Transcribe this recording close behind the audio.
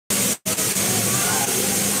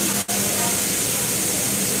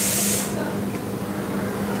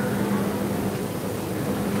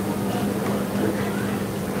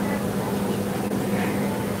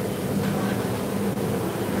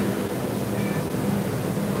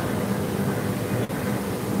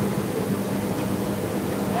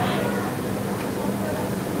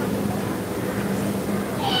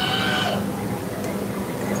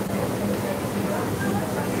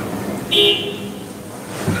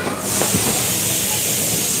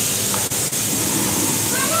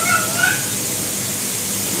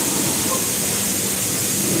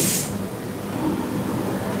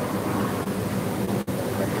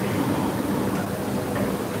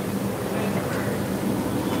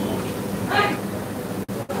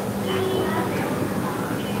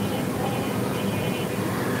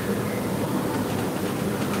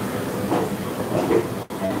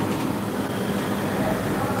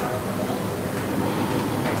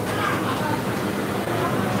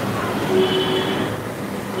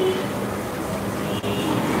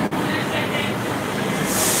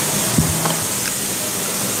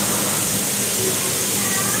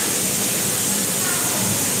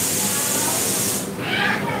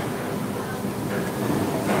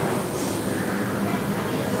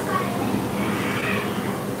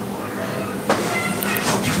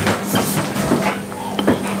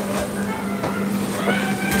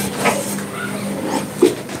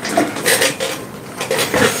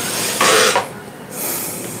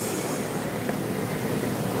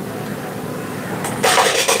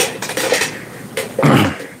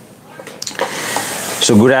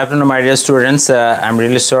So good afternoon, my dear students. I'm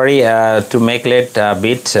really sorry to make late a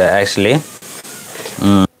bit actually.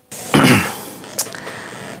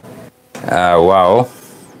 Wow.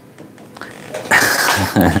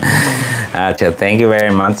 Thank you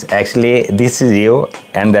very much. Actually, this is you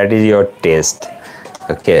and that is your test.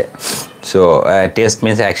 Okay. So test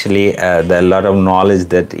means actually the lot of knowledge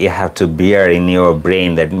that you have to bear in your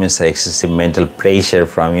brain. That means excessive mental pressure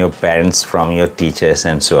from your parents, from your teachers,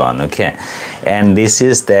 and so on. Okay, and this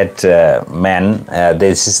is that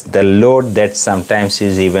this is the load that sometimes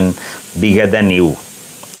is even bigger than you.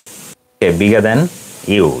 Okay, bigger than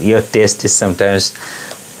you. Your test is sometimes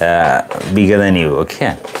bigger than you.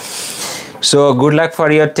 Okay. So good luck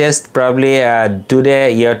for your test. Probably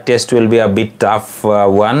today your test will be a bit tough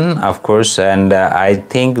one, of course, and I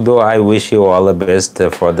think though I wish you all the best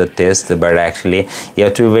for the test, but actually you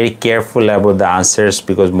have to be very careful about the answers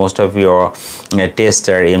because most of your tests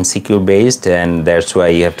are MCQ based, and that's why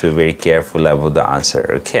you have to be very careful about the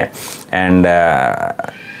answer. Okay, and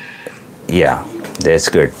yeah, that's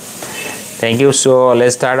good. Thank you. So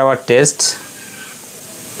let's start our test.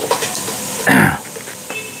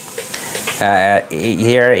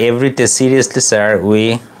 Here every test, seriously sir,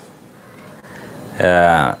 we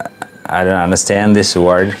I don't understand this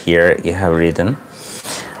word here you have written.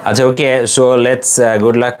 Okay, so let's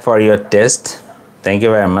good luck for your test. Thank you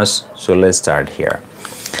very much. So let's start here,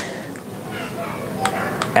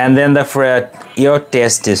 and then your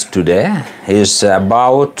test is today is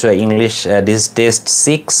about English. This test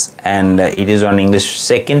 6, and it is on English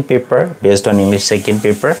second paper, based on English second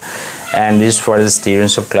paper, and this is for the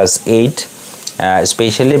students of class 8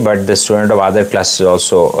 especially, but the student of other classes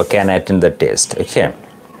also can attend the test. Okay,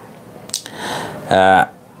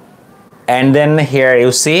 and then here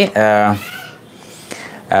you see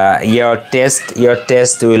your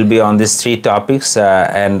test will be on these 3 topics,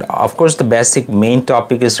 and of course the basic main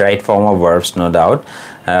topic is right form of verbs, no doubt,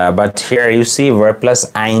 but here you see verb plus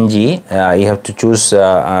ing. You have to choose,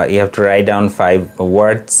 you have to write down 5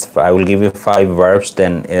 words. I will give you 5 verbs,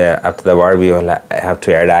 then after the verb you will have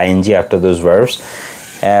to add ing after those verbs.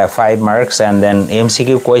 5 marks, and then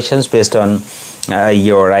MCQ questions based on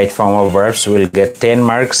your right form of verbs will get 10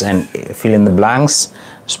 marks, and fill in the blanks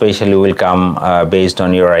especially will come based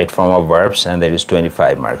on your right form of verbs, and there is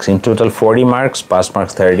 25 marks. In total 40 marks, pass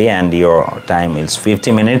marks 30, and your time is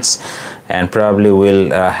 50 minutes, and probably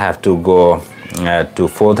will have to go to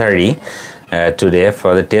 4:30 today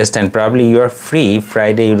for the test, and probably you are free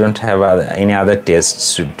Friday. You don't have any other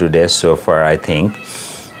tests today so far, I think.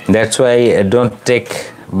 That's why don't take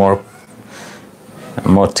more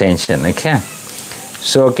tension. Okay,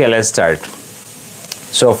 so okay, let's start.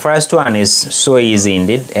 So first one is so easy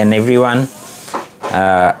indeed, and everyone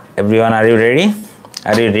are you ready?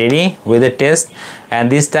 Are you ready with the test?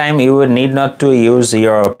 And this time you will need not to use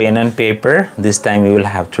your pen and paper. This time you will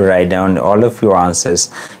have to write down all of your answers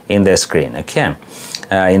in the screen, okay,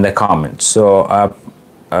 in the comments. So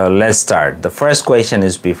let's start. The first question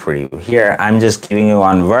is before you. Here I'm just giving you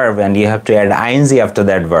one verb, and you have to add ing after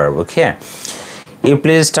that verb. Okay, you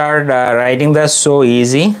please start writing the so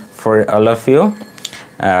easy for all of you.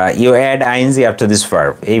 You add ing after this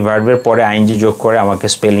verb. এই ভার্বের পরে ing যোগ করে আমাকে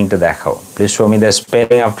স্পেলিংটা দেখাও. Please show me the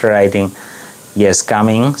spelling after writing. Yes,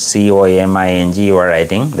 coming, C-O-M-I-N-G, you are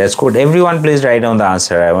writing. That's good. Everyone please write down the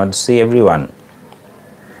answer. I want to see everyone.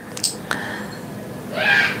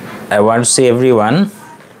 I want to see everyone.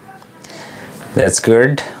 That's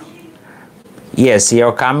good. Yes,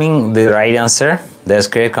 you're coming the right answer. That's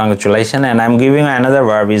great. Congratulations. And I'm giving another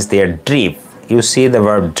verb is there, drip. You see the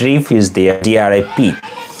verb drip is there, D-R-I-P.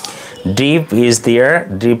 Drip is there,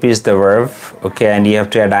 drip is the verb, okay, and you have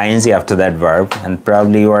to add ing after that verb, and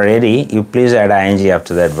probably you are ready. You please add ing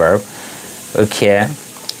after that verb. Okay.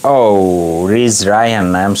 Oh, Ryan,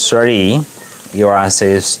 I'm sorry, your answer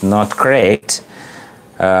is not correct.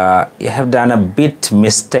 You have done a bit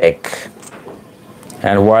mistake.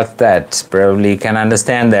 And what's that? Probably you can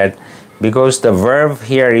understand that because the verb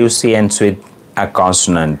here you see ends with a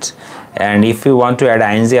consonant. And if you want to add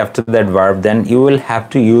ing after that verb, then you will have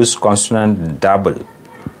to use consonant double.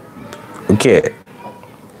 Okay,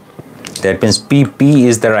 that means PP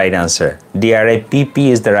is the right answer. DRIPP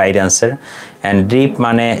is the right answer. And drip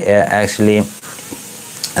mane actually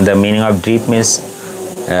the meaning of drip means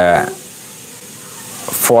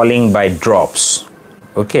falling by drops.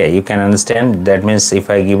 Okay, you can understand. That means if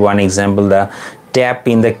I give one example, the tap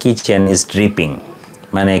in the kitchen is dripping.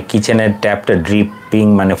 মানে কিচেনের ট্যাপটা dripping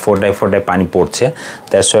মানে ফোটায় ফোটায় পানি পড়ছে.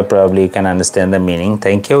 That's why probably you can understand the meaning.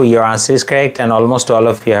 Thank you. Your answer is correct, and almost all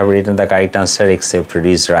of you have written the correct answer except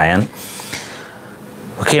Ryan.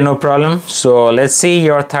 Okay, no problem. So let's see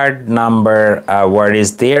your third number word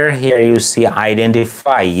is there. Here you see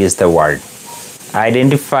identify is the word.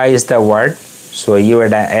 Identify is the word. So you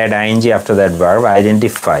add ing after that verb,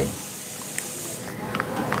 identify.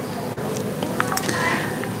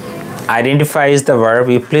 Identify is the verb.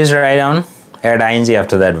 You please write down, add ing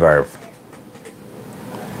after that verb.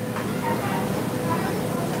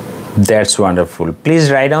 That's wonderful. Please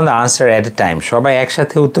write down the answer at a time. সবাই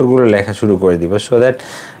একসাথে উত্তরগুলো লেখা শুরু করে দিব so that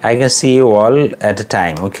I can see you all at a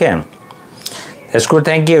time. Okay. That's good.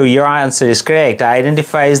 Thank you. Your answer is correct.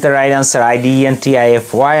 Identify is the right answer.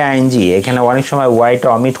 IDENTIFY ING. এখানে অনেক সময় y টা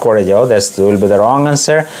omit করে যাও. That will be the wrong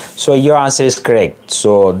answer. So your answer is correct.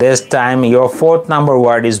 So this time your fourth number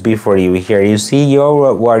word is before you. Here you see your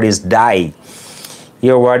word is die.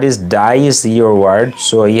 Your word is die is your word.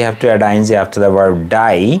 So you have to add ing after the verb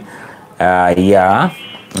die.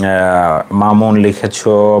 Mamun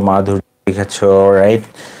likhacho, Madhur likhacho, right?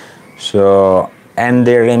 So, and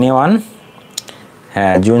there anyone?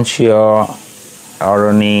 Junshio,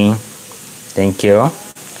 Aroni, thank you.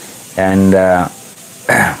 And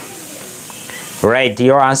right,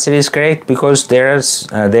 your answer is correct because there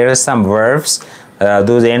are some verbs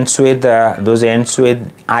those ends with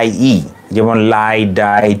ie. যেমন lie,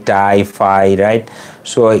 die, tie, fight, right?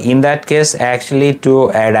 So in that case, actually to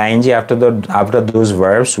add ing after those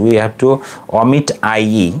verbs, we have to omit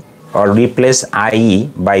ie or replace ie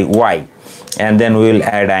by y, and then we will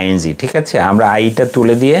add ing. ঠিক আছে, আমরা i টা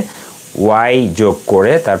তুলে দিয়ে y যোগ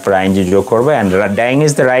করে তারপর ing যোগ করব, and dying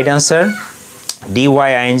is the right answer.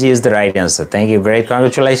 dying is the right answer. Thank you. Great,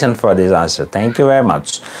 congratulations for this answer. Thank you very much.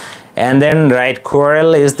 And then right,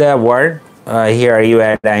 quarrel is the word. Here you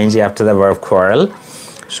add ing after the verb quarrel.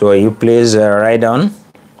 So you please write down.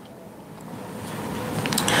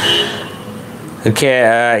 Okay,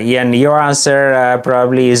 and your answer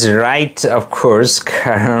probably is right, of course,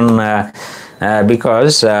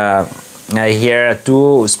 because here two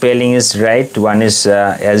spelling is right. One is,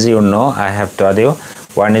 as you know, I have taught you,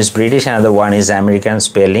 one is British, another one is American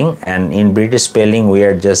spelling. And in British spelling, we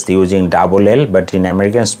are just using double L, but in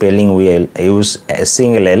American spelling, we use a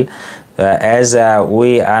single L. As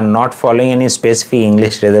we are not following any specific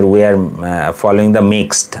English, rather we are following the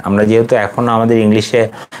mixed. আমরা যেহেতু এখনো আমাদের ইংলিশে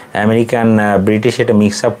American British এটা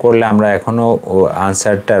mix up করলে আমরা এখনো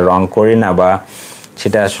আনসারটা রং করি না বা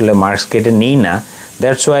সেটা আসলে মার্কস কেটে নিই না।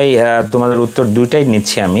 দ্যাটস ওয়াই তোমাদের উত্তর দুইটাই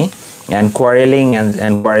নিচ্ছি আমি। And quarreling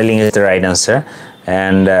and quarreling is the right answer.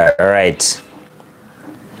 And right,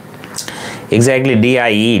 exactly,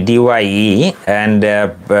 DYE and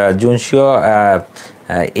Junshio.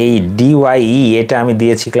 এই DYE এটা আমি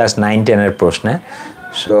দিয়েছি ক্লাস 9-10 এর প্রশ্নে।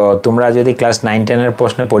 সো তোমরা যদি ক্লাস 9-10 এর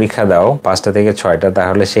প্রশ্নে পরীক্ষা দাও 5টা থেকে 6টা,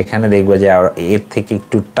 তাহলে সেখানে দেখবে যে এর থেকে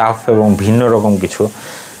একটু টাফ এবং ভিন্ন রকম কিছু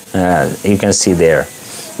you can see there.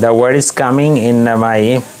 The word is coming in my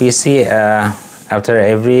PC after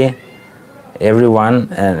everyone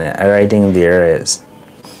writing there is.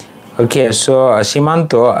 Okay, so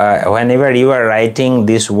Shimanto, whenever you are writing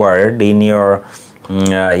this word in your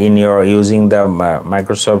using the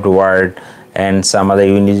Microsoft Word and some other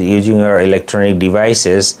using your electronic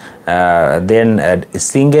devices, then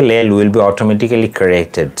single L will be automatically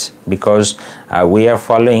corrected because we are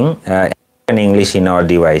following English in our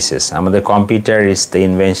devices. The computer is the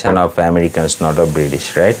invention of Americans, not of British,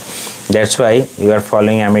 right? That's why you are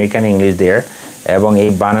following American English there, এবং এই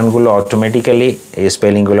বানানগুলো automatically এই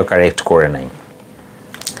স্পেলিংগুলো correct করে নেয়।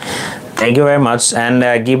 Thank you very much, and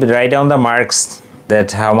write down the marks that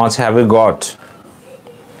how much have we got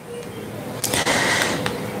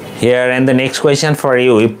here. And the next question for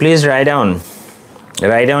you, please write down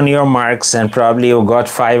your marks, and probably you got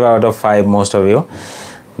 5 out of 5, most of you.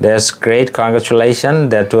 That's great, congratulations.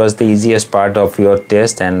 That was the easiest part of your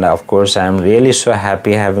test, and of course I'm really so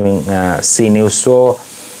happy having seen you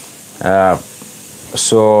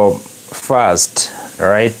so fast,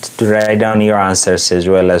 right, to write down your answers as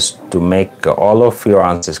well as to make all of your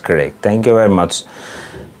answers correct. Thank you very much.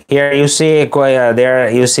 Here you see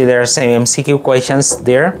there are some MCQ questions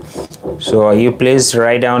there, so you please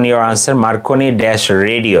write down your answer.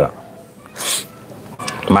 Marconi-radio,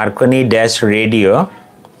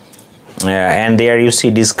 and there you see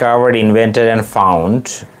discovered, invented, and found,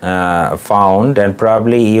 and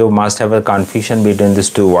probably you must have a confusion between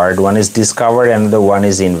these two words. One is discovered and the one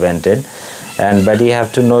is invented, but you have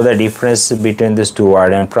to know the difference between these two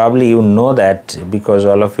words, and probably you know that because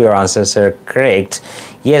all of your answers are correct.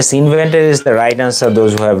 Yes, invented is the right answer.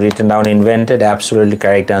 Those who have written down invented, absolutely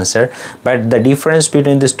correct answer. But the difference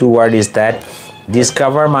between these two words is that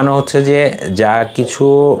discover মানে হচ্ছে যে যা কিছু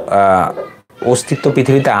অস্তিত্ব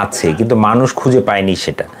পৃথিবীতে আছে কিন্তু মানুষ খুঁজে পায়নি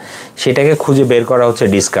সেটাকে খুঁজে বের করা হচ্ছে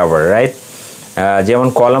ডিসকভার, রাইট? যেমন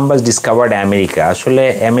কলম্বাস ডিসকভার্ড আমেরিকা, আসলে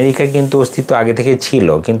আমেরিকা কিন্তু অস্তিত্ব আগে থেকে ছিল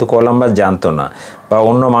কিন্তু কলম্বাস জানতো না বা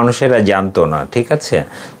অন্য মানুষেরা জানতো না, ঠিক আছে?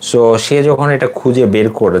 সো সে যখন এটা খুঁজে বের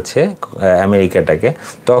করেছে আমেরিকাটাকে,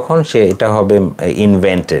 তখন এটা হবে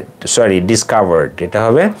ইনভেন্টেড, সরি ডিসকভার্ড, এটা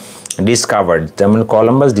হবে discovered. যেমন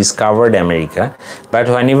Columbus discovered America, but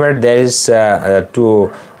whenever there is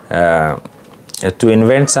to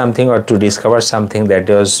invent something or to discover something that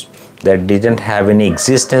didn't have any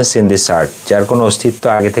existence in this earth, যার কোনো অস্তিত্ব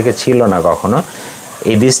আগে থেকে ছিল না কখনো,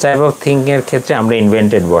 এই this type of thing এর ক্ষেত্রে আমরা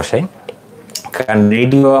invented বসাই। কারণ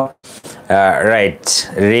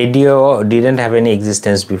radio didn't have any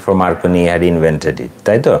existence before Marconi had invented it,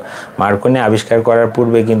 তাই তো? মার্কনি আবিষ্কার করার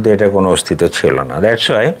পূর্বে কিন্তু এটা কোনো অস্তিত্ব ছিল না, that's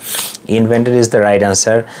why invented is the right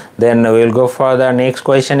answer. Then we'll go for the next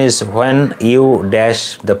question is when you dash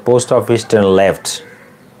the post office turn left.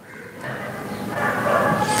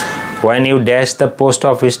 When you dash the post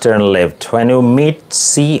office turn left, when you meet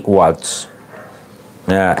C what?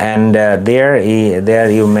 And there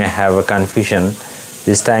you may have a confusion.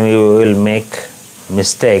 This time you will make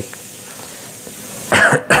mistake.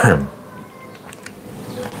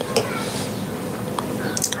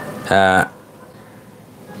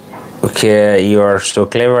 Okay, you are so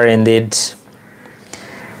clever indeed.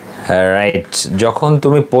 Right, যখন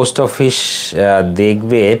তুমি post office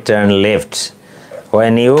দেখবে turn left,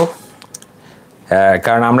 when you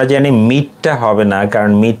কারণ আমরা জানি মিটটা হবে না,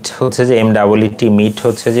 কারণ meet হচ্ছে যে MWT, মিট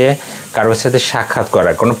হচ্ছে যে কারোর সাথে সাক্ষাৎ করা,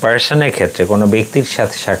 কোনো পার্সনের ক্ষেত্রে কোনো ব্যক্তির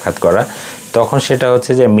সাথে সাক্ষাৎ করা, তখন সেটা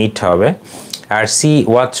হচ্ছে যে মিট হবে। আর সি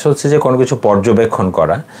ওয়াচ হচ্ছে যে কোনো কিছু পর্যবেক্ষণ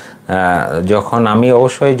করা। যখন আমি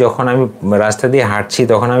রাস্তা দিয়ে হাঁটছি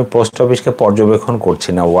তখন আমি পোস্ট অফিসকে পর্যবেক্ষণ করছি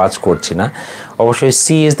না, ওয়াচ করছি না। অবশ্যই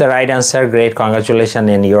C is the right answer. Great, congratulation,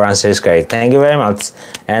 and your answer is correct. Thank you very much,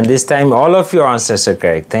 and this time all of your answers are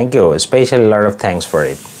correct. Thank you, especially a lot of thanks for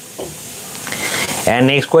it. And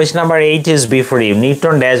next question number 8 is before you.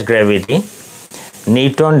 Newton dash gravity.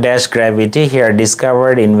 Newton dash gravity here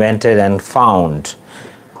discovered, invented and found.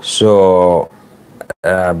 So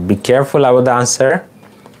be careful about the answer.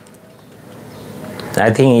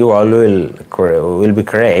 I think you all will be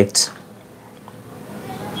correct.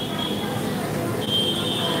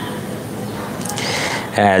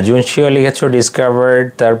 জুনশিও লিখেছো discovered,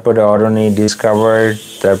 তারপরে অরণি discovered,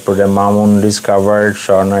 তারপরে Mamun discovered,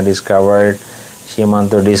 Swarna discovered,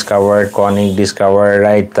 সীমান্ত discovered, conic discovered,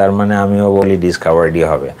 right? তার মানে আমিও বলি ডিসকভার্ডই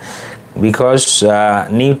হবে, because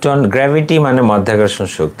Newton, gravity মানে মাধ্যাকর্ষণ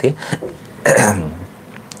শক্তি,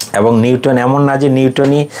 এবং নিউটন এমন না যে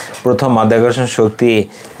নিউটনই প্রথম মাধ্যাকর্ষণ শক্তি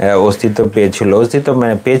অস্তিত্ব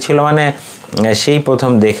পেয়েছিল মানে সেই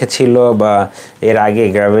প্রথম দেখেছিল বা এর আগে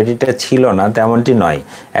গ্র্যাভিটিটা ছিল না, তেমনটি নয়।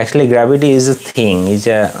 Actually gravity is a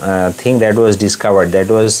thing that was discovered, that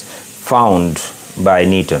was found by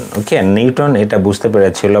Newton. Okay, Newton এটা বুঝতে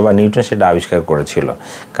পেরেছিল বা নিউটন সেটা আবিষ্কার করেছিল,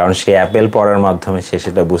 কারণ সে অ্যাপেল পড়ার মাধ্যমে সে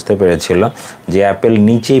সেটা বুঝতে পেরেছিল যে অ্যাপেল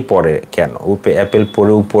নিচেই পড়ে কেন, অ্যাপেল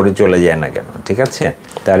পড়ে উপরে চলে যায় না কেন, ঠিক আছে?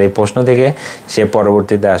 তার এই প্রশ্ন থেকে সে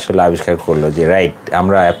পরবর্তীতে আসলে আবিষ্কার করলো যে রাইট,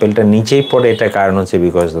 আমরা অ্যাপেলটা নিচেই পড়ে, এটা কারণ হচ্ছে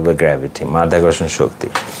বিকজ অফ দ্য গ্র্যাভিটি, মাধ্যাকর্ষণ শক্তি।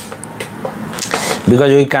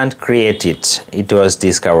 Because we can't create it, it was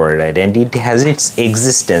discovered, right? And it has its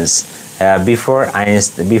existence before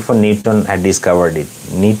Newton had discovered it.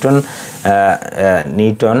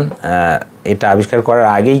 Newton এটা আবিষ্কার করার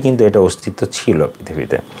আগেই কিন্তু এটা অস্তিত্ব ছিল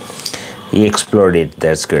পৃথিবীতে। He explored it.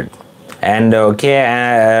 That's good. And okay,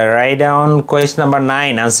 write down question number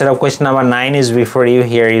 9. Answer of question number 9 is before you.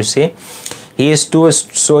 Here you see, he is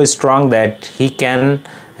so strong that he can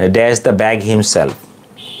dash the bag himself.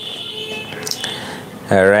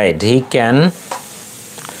 Right,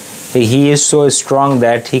 he is so strong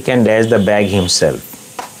that he can dash the bag himself.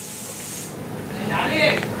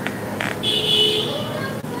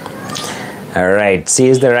 Right, C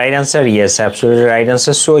is the right answer. Yes, absolutely right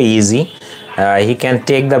answer. So easy. He can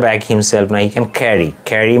take the bag himself. Now he can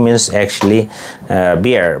carry means actually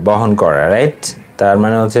bear, বহন করা, right? তার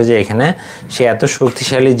মানে হচ্ছে যে এখানে সে এত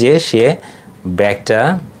শক্তিশালী যে সে ব্যাগটা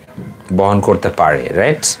বহন করতে পারে,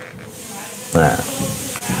 right?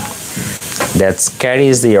 That's carry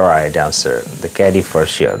is the right answer. The carry for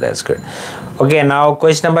sure. That's good. Okay, now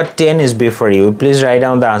question number 10 is before you. Please write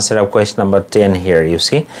down the answer of question number 10 here. You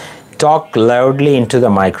see, talk loudly into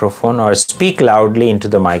the microphone, or speak loudly into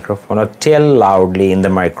the microphone, or tell loudly in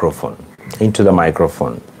the microphone, into the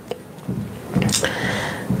microphone.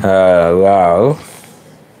 Wow.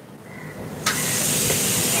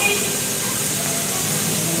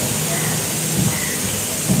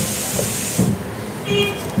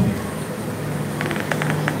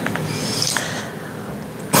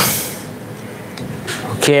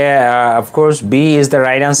 Okay, of course, B is the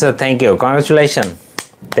right answer. Thank you. Congratulations.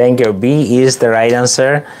 Thank you. B is the right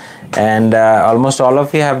answer. And almost all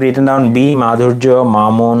of you have written down B. Madhurjo,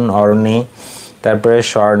 Mamun, Orni, তারপরে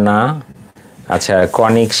স্বর্ণা, আচ্ছা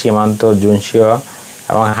conic, সীমান্ত, জুনশিও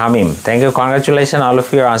এবং হামিম. Thank you. Congratulations. All of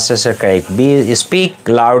your answers are correct. B. Speak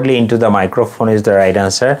loudly into the microphone is the right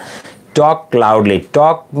answer. Talk loudly.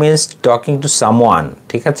 Talk means talking to someone.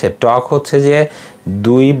 ঠিক আছে? Talk হচ্ছে যে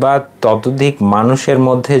দুই বা ততোধিক মানুষের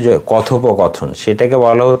মধ্যে যে কথোপকথন, সেটাকে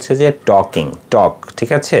বলা হচ্ছে যে টকিং. টক,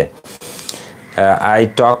 ঠিক আছে? I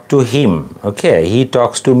talk to him. Okay, he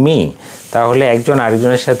talks to me. তাহলে একজন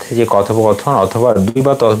আরেকজনের সাথে যে কথোপকথন অথবা দুই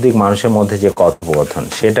বা ততোধিক মানুষের মধ্যে যে কথোপকথন,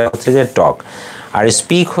 সেটা হচ্ছে যে টক. আর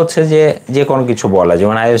স্পিক হচ্ছে যে যে কোনো কিছু বলা,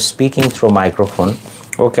 যেমন I am speaking through microphone.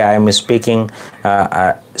 Okay, I am speaking,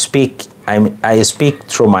 I speak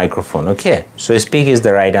through microphone. Okay, so speak is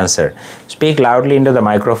the right answer. Speak loudly into the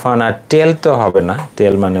microphone. R tell তো হবে না,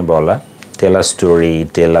 tell মানে বলা. Tell a story,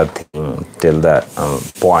 tell a thing, tell the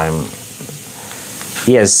poem.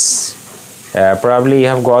 Yes, probably you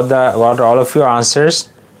have got all of your answers.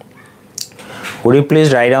 Would you please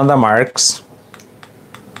write down the marks?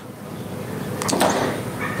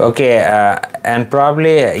 Okay, and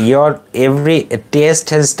probably your every test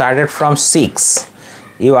has started from 6.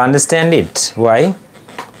 You understand it? Why?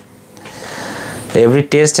 Every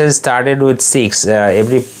test has started with 6.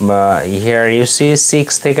 Here you see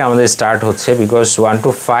 6 থেকে আমাদের start হচ্ছে, because 1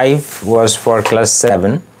 to 5 was for class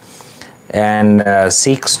 7, and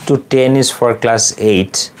 6 to 10 is for class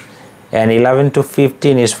 8, and 11 to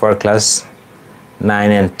 15 is for class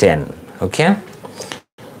 9 and 10. Okay,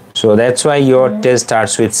 so that's why your test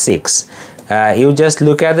starts with 6. You just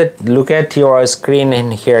look at your screen, and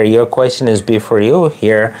here your question is before you.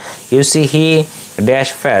 Here you see he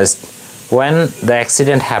dash first when the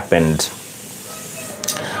accident happened.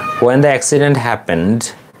 When the accident happened,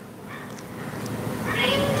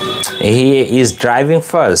 he is driving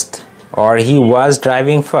first, or he was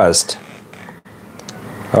driving first,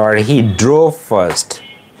 or he drove first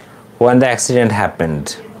when the accident happened.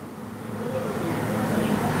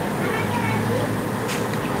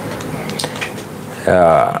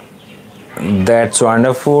 That's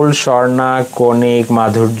wonderful. Shorna, Konik,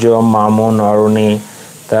 Madhurjo, Mamun, Oruni,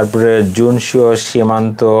 তারপরে জুনশিও,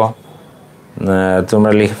 সীমান্ত,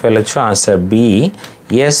 তোমরা লিখে ফেলেছো answer B.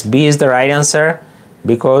 Yes, B is the right answer,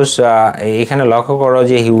 because এখানে লক্ষ্য করো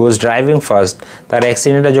যে he was driving first. তার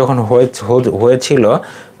অ্যাক্সিডেন্টটা যখন হয়েছিল,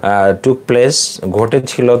 টুক প্লেস,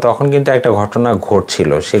 ঘটেছিল, তখন কিন্তু একটা ঘটনা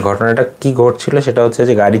ঘটছিল. সেই ঘটনাটা কি ঘটছিল? সেটা হচ্ছে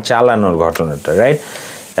যে গাড়ি চালানোর ঘটনাটা, রাইট?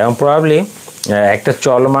 এবং প্রবাবলি একটা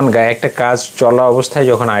চলমান একটা কাজ চলা অবস্থায়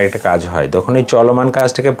যখন আরেকটা কাজ হয়, তখন এই চলমান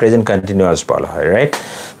কাজটাকে প্রেজেন্ট কন্টিনিউয়াস বলা হয়, right?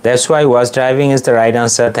 That's why was driving is the right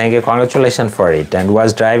answer. Thank you. Congratulations for it. And was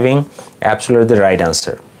driving, absolutely the right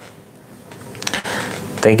answer.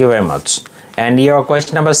 Thank you very much. And your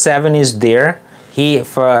question number 7 is there.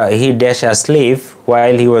 He dash asleep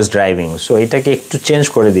while he was driving. So এটাকে একটু change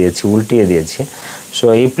করে দিয়েছি, উল্টিয়ে দিয়েছি. So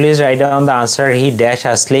you please write down the answer. He dash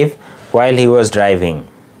asleep while he was driving.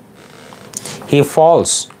 He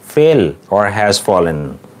fell or has fallen.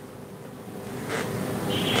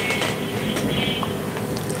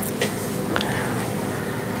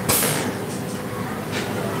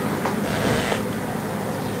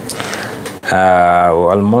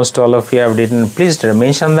 Almost all of you have written. Please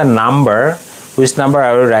mention the number. Which number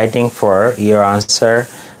are you writing for your answer?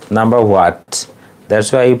 Number what? That's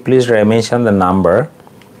why you please mention the number.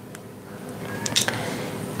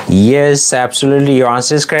 Yes, absolutely. Your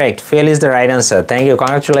answer is correct. Fail is the right answer. Thank you.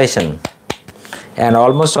 Congratulations. And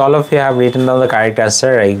almost all of you have written down the correct answer,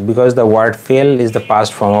 right? Because the word fail is the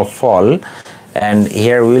past form of fall. And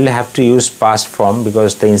here we will have to use past form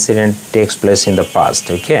because the incident takes place in the past.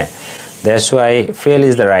 Okay. That's why fail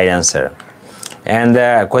is the right answer. And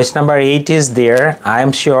question number 8 is there. I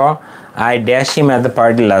am sure I dashed him at the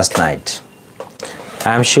party last night.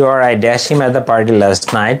 I am sure I dashed him at the party last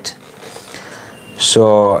night. So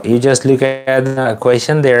you just look at the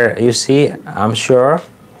question there. You see, I'm sure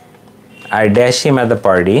I dashed him at the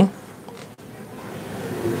party.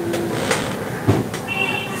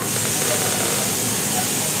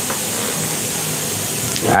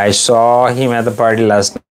 I saw him at the party last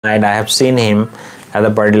night. I have seen him at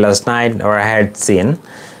the party last night, or I had seen.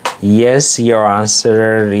 Yes, your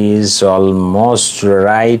answer is almost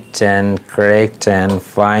right and correct and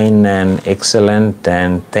fine and excellent,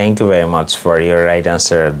 and thank you very much for your right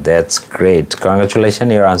answer. That's great. Congratulations,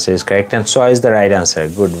 your answer is correct, and so is the right answer.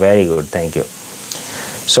 Good, very good, thank you.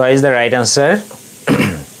 So is the right answer.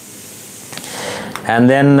 And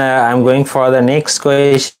then I'm going for the next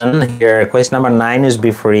question here. Question number 9 is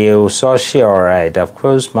before you. So sure, right? Of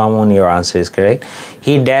course, Mamun, your answer is correct.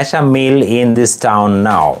 He dash a meal in this town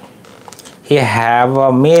now. He have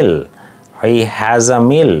a meal, or he has a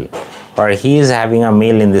meal, or he is having a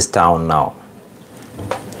meal in this town now.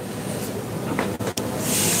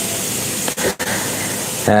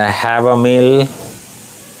 Have a meal.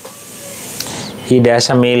 He dash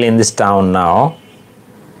a meal in this town now.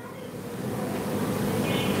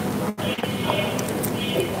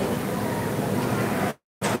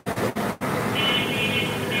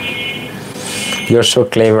 You're so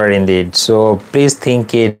clever indeed. So please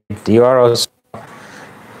think it. You are also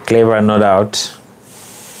clever, no doubt.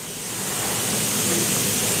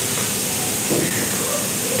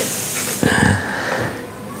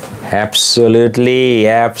 Absolutely,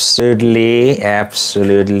 absolutely,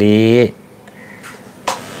 absolutely.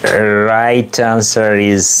 Right answer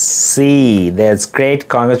is C. That's great.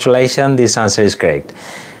 Congratulations. This answer is correct.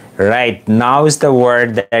 Right, now is the word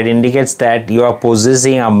that indicates that you are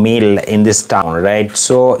possessing a meal in this town, right?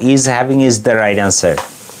 So is having is the right answer.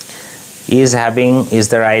 Is having is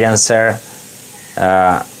the right answer.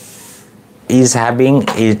 Is having,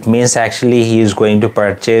 it means actually he is going to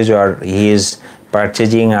purchase, or he is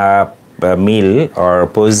purchasing a meal or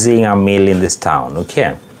possessing a meal in this town.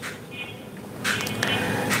 Okay.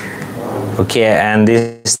 Okay, and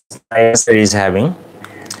this answer is having.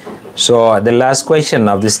 So the last question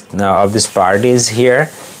of this part is here.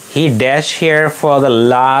 He dashed here for the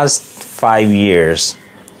last 5 years.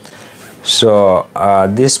 So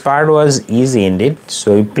this part was easy indeed.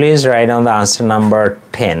 So you please write down the answer number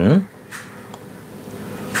 10.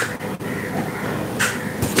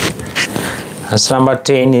 Answer number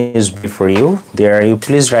 10 is before you. There you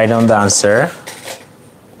please write down the answer.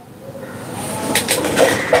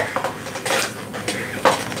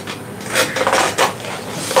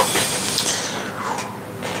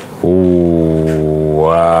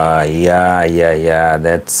 Yeah,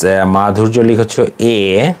 that's Madhurjo likhocho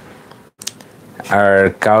A, or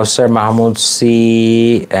Kausar Mahmood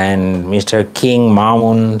C, and Mr. King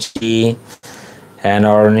Mamun C, and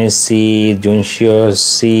Orni C, Junshio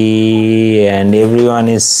C, and everyone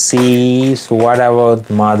is C. So what about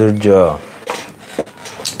Madhurjo?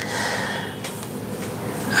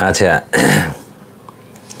 Acha.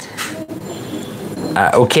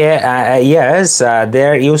 Okay, yes,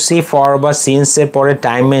 there you see for বা since এর পরে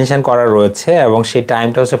time mention করা রয়েছে এবং সেই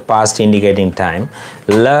টাইমটা হচ্ছে past indicating time,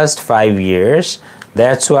 last 5 years.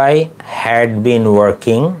 That's why had been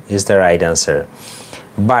working is the right answer.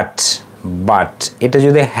 But এটা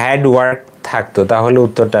যদি had work থাকতো তাহলে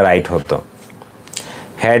উত্তরটা রাইট হতো।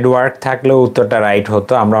 হেড ওয়ার্ক থাকলেও উত্তরটা রাইট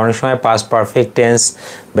হতো। আমরা অনেক সময় পাস্ট পারফেক্ট টেন্স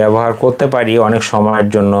ব্যবহার করতে পারি অনেক সময়ের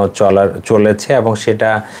জন্য চলেছে এবং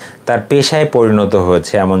সেটা তার পেশায় পরিণত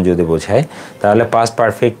হয়েছে এমন যদি বোঝায়, তাহলে past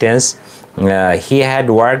perfect tense he had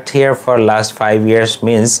worked here for last 5 years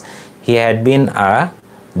means he had been a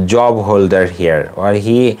job holder here, or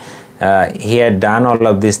he had done all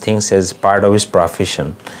of these things as part of his profession.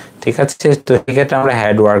 ঠিক আছে, তো এক্ষেত্রে আমরা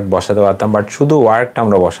had work বসাতে পারতাম, but শুধু ওয়ার্কটা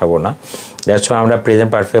আমরা বসাবো না। দ্যাটস ওয়াই আমরা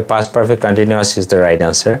present perfect, past perfect continuous is the right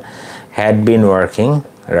answer. Had been working,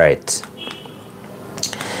 right.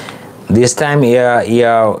 This time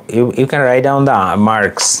you can write down the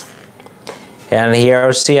marks, and here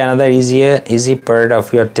see another easy part of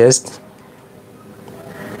your test.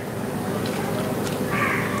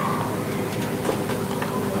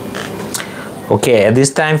 Okay, at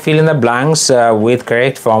this time fill in the blanks with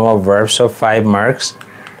correct form of verbs of 5 marks.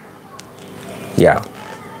 Yeah.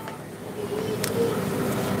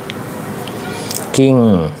 King.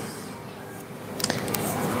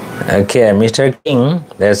 Okay, Mr. King,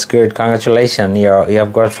 that's good. Congratulations. You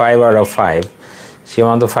have got 5 out of 5.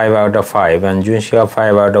 Shimanto 5 out of 5, and Junshio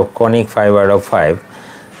 5 out of Konik 5 out of 5.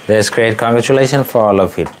 That's great. Congratulations for all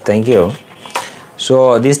of it. Thank you. So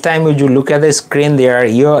this time if you look at the screen there,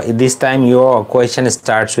 this time your question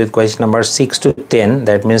starts with question number 6 to 10.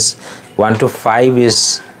 That means 1 to 5 is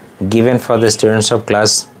given for the students of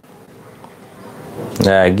class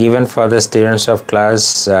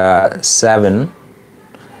 7.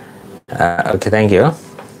 Okay, thank you.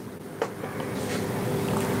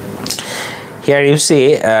 Here you see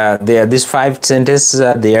these 5 sentences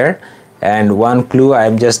are there, and one clue.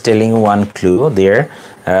 I'm just telling one clue there.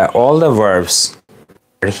 All the verbs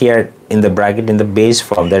are here in the bracket in the base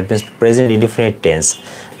form, that means present indefinite tense,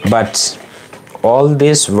 but all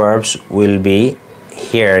these verbs will be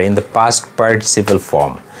here in the past participle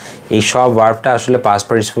form. এই সব ভার্বটা আসলে past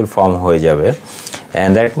participle form হয়ে যাবে, and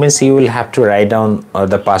that means you will have to write down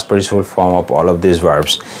the past participle form of all of these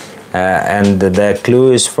verbs, and the clue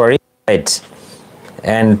is for it, right?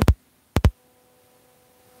 and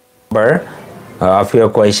number of your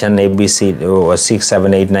question ABC 6,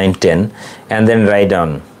 7, 8, 9, 10, and then write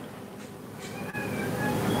down.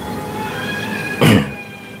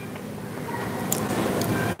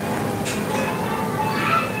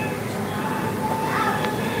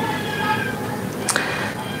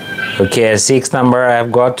 Okay, 6 number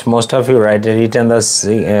I've got. Most of you written the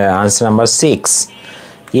answer number 6.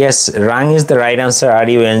 Yes, Rang is the right answer.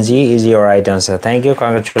 RUNG is your right answer. Thank you.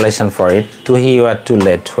 Congratulations for it. Tuhi, you are too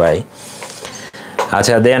late. Why?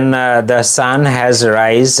 Acha, then the sun has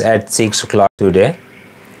rise at 6 o'clock today.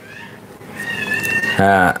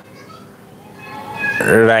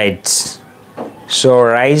 Right. So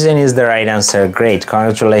risen is the right answer. Great.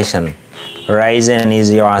 Congratulations. Risen is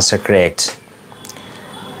your answer. Correct.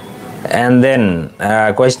 And then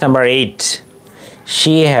question number 8.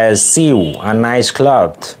 She has sew a nice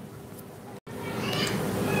cloth.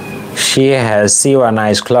 She has sew a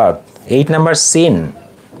nice cloth. 8 number seen.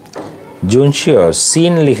 Junshio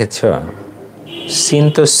seen লিখেছো। seen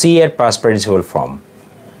তো see এর past participle form।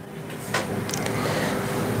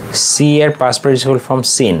 see এর past participle form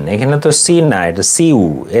seen। এখানে তো see না, এটা sew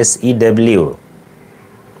SEW।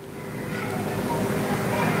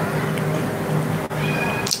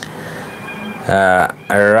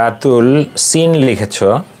 Ratul seen লিখেছো।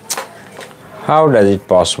 How does it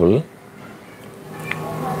possible?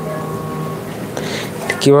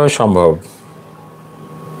 কিভাবে সম্ভব?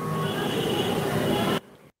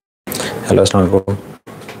 Hello, Assalamualaikum.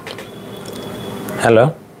 Hello.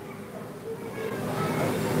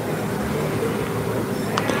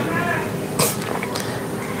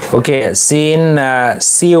 Okay, seen,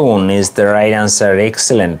 sewn is the right answer.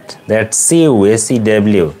 Excellent. That's sew,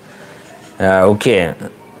 SEW. Okay.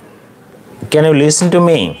 Can you listen to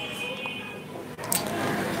me?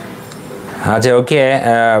 Okay.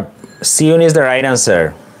 Sewn is the right answer.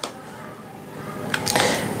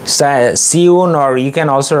 Sewn, or you can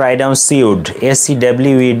also write down sewed,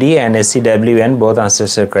 SEWED and SEWN, both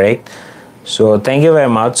answers are correct. So thank you very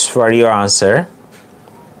much for your answer.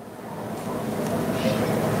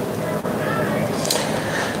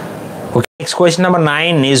 Okay, next question number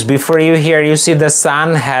 9 is, before you here you see the sun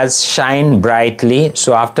has shined brightly. So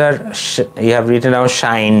after you have written down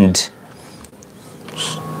shined.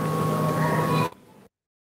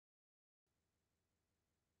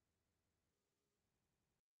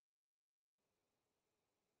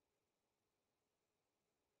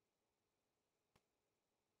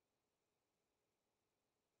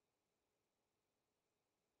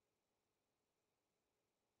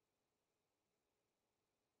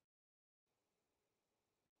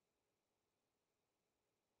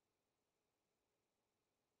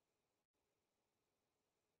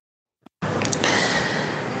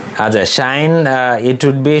 Shine, it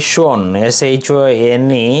would be shown,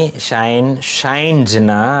 SHONE, shine, shines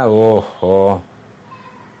na. Oh.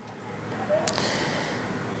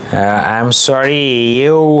 I'm sorry,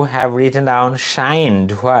 you have written down shined.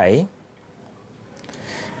 Why?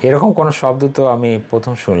 এরকম কোন শব্দ তো আমি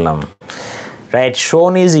প্রথম শুনলাম। Right,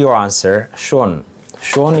 shown is your answer.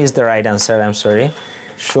 Shown is the right answer. I'm sorry.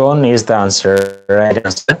 Shown is the answer. Right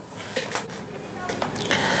answer.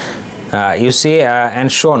 You see, and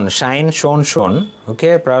shown, shine, shown.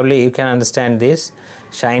 Okay, probably you can understand this.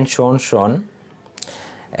 Shine, shown.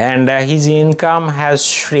 And his income has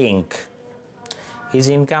shrink. His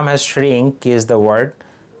income has shrink is the word.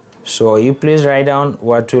 So you please write down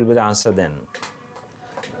what will be the answer then.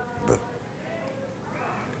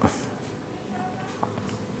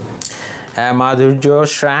 Madhurjo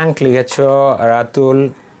shrank লিখেছো, Ratul,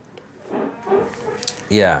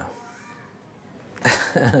 yeah.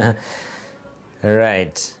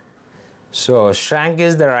 Right. So shrank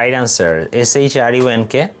is the right answer.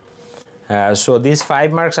 SHRUNK. So these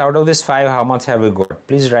 5 marks, out of this 5, how much have we got?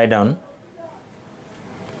 Please write down.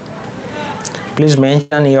 Please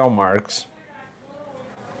mention your marks.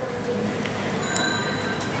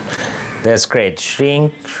 That's great. Shrink,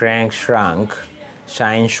 shrank, shrunk.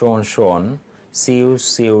 Shine, shown.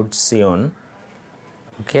 Sewed, sewn.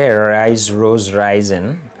 Okay, rise, rose, risen.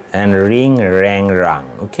 And ring, rang, rang.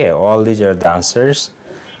 Okay, all these are the answers.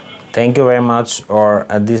 Thank you very much. Or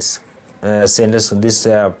this sentence, this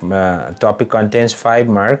topic contains 5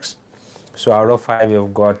 marks. So out of 5,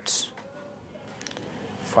 you've got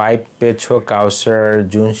 5 Pecho, Kausar,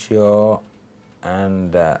 Junshio,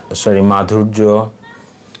 and Madhurjo,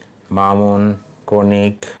 Mamun,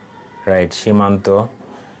 Konik, right, Shimanto,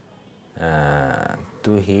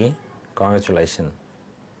 Tuhi. Congratulations.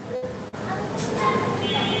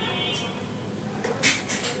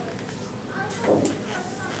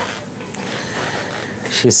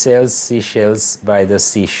 She sells seashells by the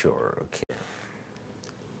seashore. Okay.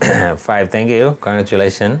 5. Thank you.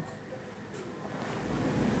 Congratulations.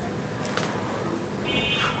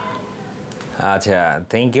 Acha,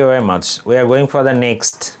 thank you very much. We are going for the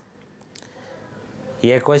next.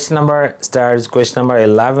 Here question number starts. Question number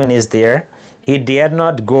 11 is there. He dare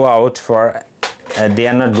not go out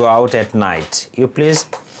at night. You please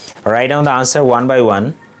write down the answer one by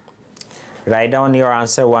one. Write down your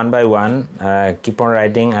answer one by one. Keep on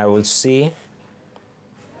writing. I will see.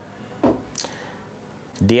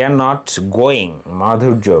 Dare not going.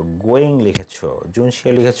 Madhurjo going লিখেছো.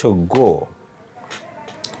 Junshia লিখেছো go.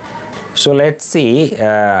 So let's see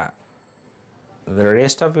the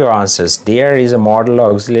rest of your answers. Dare is a modal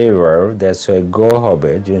auxiliary verb. That's why go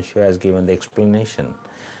hobe. Junshia has given the explanation.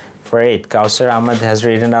 For it, Kausar Ahmed has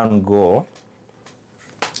written down go.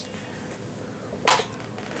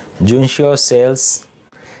 Junshio sells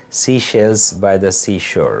seashells by the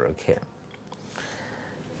seashore. Okay.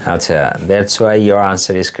 Acha, that's why your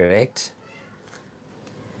answer is correct.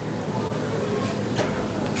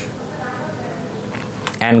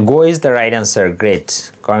 And go is the right answer. Great.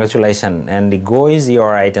 Congratulations. And the go is your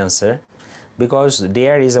right answer because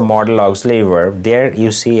there is a modal auxiliary verb. There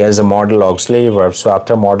you see as a modal auxiliary verb. So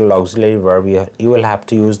after modal auxiliary verb, you will have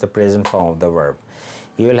to use the present form of the verb.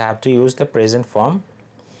 You will have to use the present form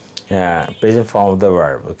of the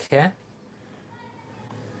verb. Okay.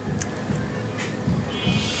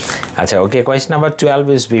 Okay, question number 12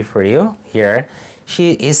 is before you. Here,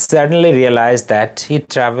 he suddenly realized that he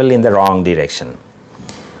traveled in the wrong direction.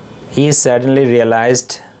 He suddenly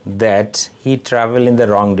realized that he traveled in the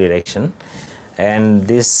wrong direction, and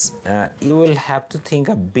this you will have to think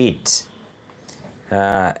a bit.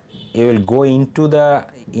 You will go into the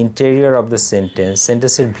interior of the sentence.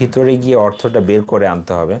 Sentenceর ভিতরে গিয়ে অর্থটা বের করে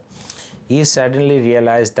আনতে হবে. He suddenly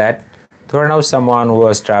realized that ধরে নাও someone who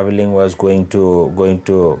was traveling was going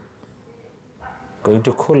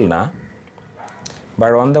to Khulna,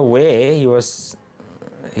 but on the way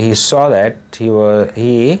he saw that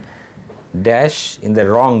he dash in the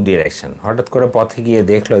wrong direction. হঠাৎ করে পথে গিয়ে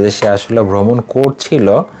দেখলো যে সে আসলে ভ্রমণ করছিল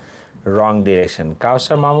wrong direction.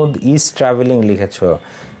 Kawsar Mahmud is traveling লিখেছো,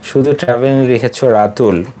 শুধু traveling লিখেছো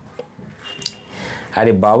রাতুল।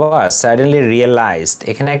 আরে বাবা, suddenly realized,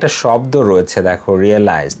 এখানে একটা শব্দ রয়েছে দেখো,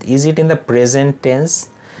 realized. Is it in the present tense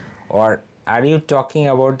or are you talking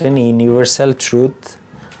about an universal truth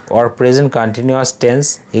or present continuous tense?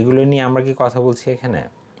 এগুলো নিয়ে আমরা কি কথা বলছি এখানে?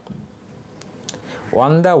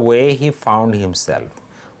 On the way he found himself.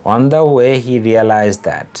 On the way he realized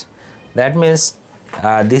that. That means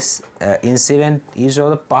this incident is a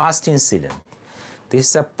past incident. This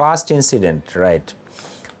is a past incident, right?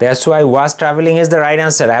 That's why was traveling is the right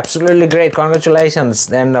answer. Absolutely great. Congratulations.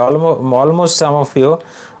 And almost some of you,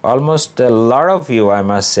 almost a lot of you, I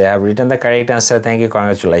must say, have written the correct answer. Thank you.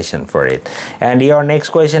 Congratulations for it. And your next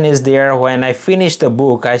question is there. When I finish the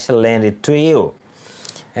book, I shall lend it to you.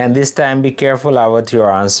 And this time be careful about your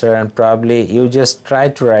answer, and probably you just try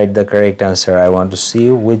to write the correct answer. I want to see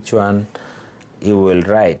which one you will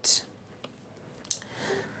write.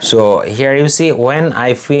 So here you see, when I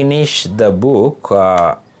finish the book,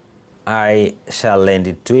 I shall lend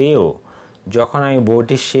it to you. যখন আমি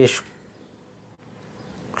বইটি শেষ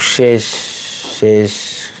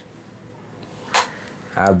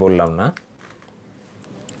আর বললাম না।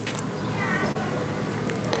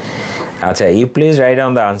 আচ্ছা, you please write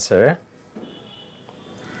down the answer.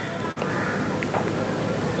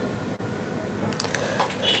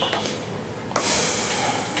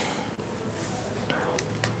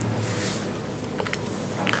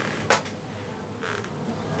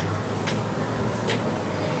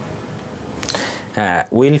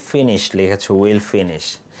 Will finish লিখেছো, will finish.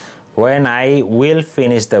 When I will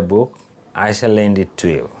finish the book, I shall lend it to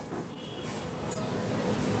you.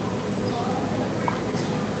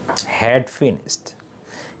 Had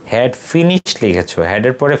finished লিখেছো, had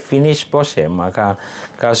এর পরে finish বসে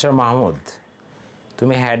কাউসার মাহমুদ,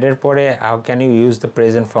 তুমি had এর পরে how can you use the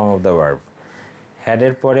present form of the verb? had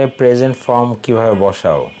এর পরে present form কিভাবে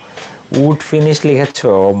বসাও? would finish লিখেছো,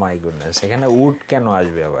 oh my goodness, এখানে would কেন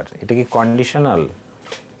আসবে আবার? এটা কি conditional?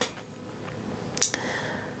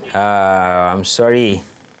 I'm sorry,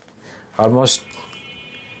 almost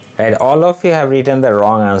right, all of you have written the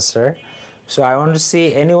wrong answer. So I want to see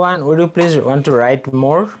anyone, would you please want to write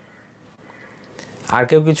more? আর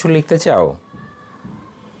কেউ কিছু লিখতে চাও?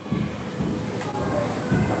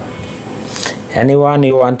 Anyone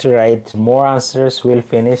you want to write more answers? Will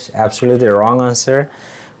finish, absolutely wrong answer.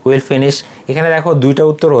 Will finish, এখানে দেখো দুইটা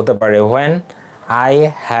উত্তর হতে পারে, when I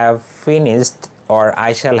have finished or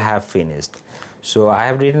I shall have finished. So I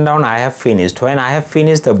have written down I have finished. When I have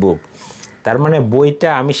finished the book, তার মানে বইটা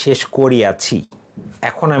আমি শেষ করিয়াছি,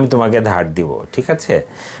 এখন আমি তোমাকে ধার দিব, ঠিক আছে?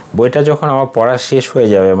 বইটা যখন আমার পড়া শেষ হয়ে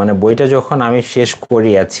যাবে, মানে বইটা যখন আমি শেষ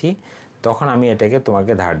করিয়াছি, তখন আমি এটাকে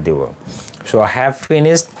তোমাকে ধার দিব। So I have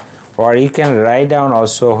finished, or you can write down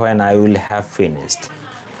also when I will have finished.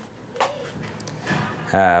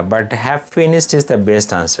 But have finished is the best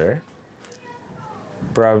answer.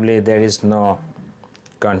 Probably there is no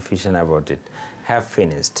confusion about it. Have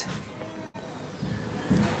finished.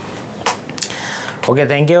 Okay,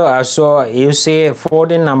 thank you. So you see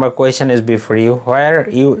 14 number question is before you. Where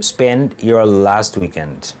you spend your last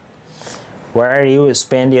weekend? Where you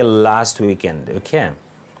spend your last weekend? Okay,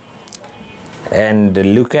 and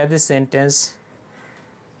look at the sentence.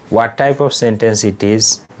 What type of sentence it is,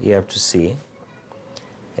 you have to see,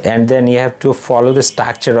 and then you have to follow the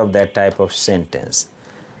structure of that type of sentence,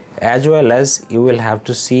 as well as you will have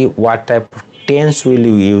to see what type of tense will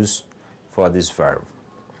you use for this verb.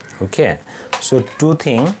 Okay, so two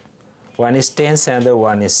things, one is tense and the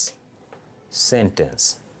one is sentence.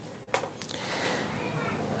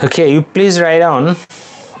 Okay, you please write down,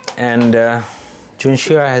 and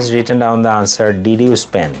Junshia has written down the answer. Did you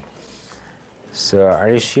spend? So are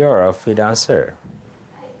you sure of the answer?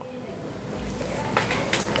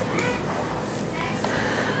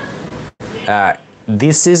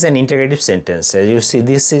 This is an interrogative sentence. As you see,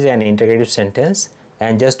 this is an interrogative sentence,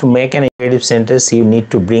 and just to make an interrogative sentence, you need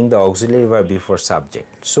to bring the auxiliary verb before subject.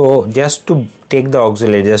 So just to take the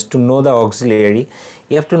auxiliary, just to know the auxiliary,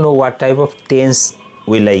 you have to know what type of tense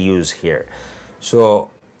will I use here. So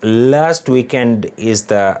last weekend is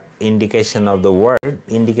the indication of the word,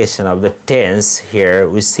 indication of the tense. Here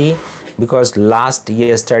we see, because last,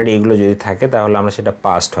 yesterday এগুলো যদি থাকে তাহলে আমরা সেটা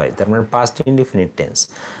past হয়, তার মানে past indefinite tense।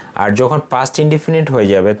 আর যখন past indefinite হয়ে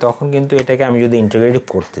যাবে তখন কিন্তু এটাকে আমি যদি ইন্টিগ্রেটিভ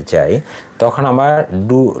করতে চাই তখন আমার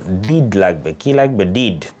did লাগবে। কি লাগবে?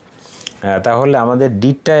 did। তাহলে আমাদের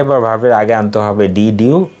didটা এবার ভার্বের আগে আনতে হবে। did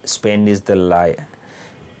you spend is the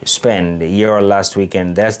spend your last weekend.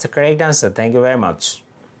 That's the correct answer. Thank you very much.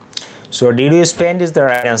 So did you spend is the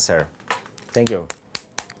right answer. Thank you.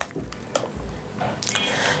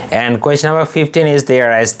 And question number 15 is there.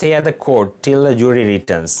 I stay at the court till the jury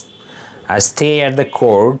returns. I stay at the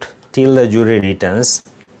court till the jury returns.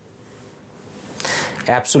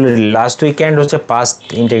 Absolutely, last weekend was a past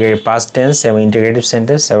integrated past tense এবং integrative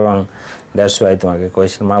sentence, এবং that's why তোমাকে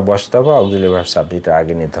question mark বসাতে হবে, auxiliary verb subject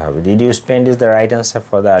আগে নিতে হবে। Did you spend is the right answer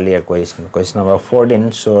for the earlier question. Question number 14.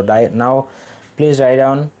 So now please write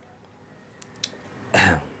down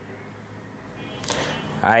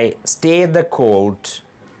I stay at the court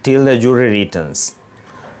till the jury returns.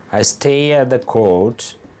 I stay at the court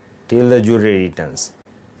till the jury returns.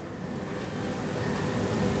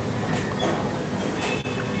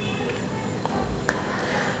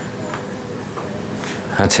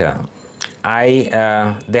 আচ্ছা,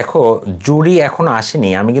 দেখো জুরি এখনো আসেনি,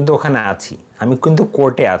 আমি কিন্তু ওখানে আছি, আমি কিন্তু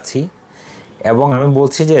কোর্টে আছি, এবং আমি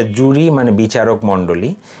বলছি যে জুরি মানে বিচারক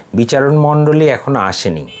মণ্ডলী এখনো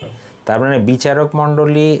আসেনি। তার মানে বিচারক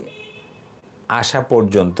মণ্ডলী আসা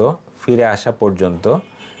পর্যন্ত, ফিরে আসা পর্যন্ত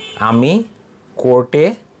আমি কোর্টে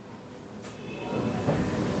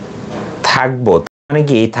থাকবো। মানে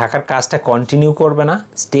কি, থাকার কাজটা কন্টিনিউ করবে না,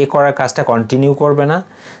 স্টে করার কাজটা কন্টিনিউ করবে না।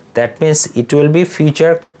 That means it will be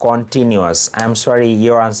future continuous. I am sorry,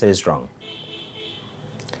 your answer is wrong.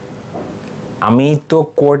 আমি তো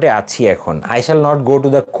কোর্টে আছি এখন, I shall not go to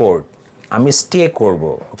the court, আমি স্টে করব।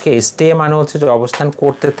 ওকে, স্টে মানে হচ্ছে যে অবস্থান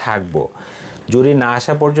করতে থাকবো, জুরি না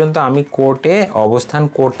আসা পর্যন্ত আমি কোর্টে অবস্থান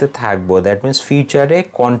করতে থাকবো। দ্যাট মিনস ফিউচারে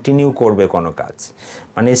কন্টিনিউ করবে কোনো কাজ,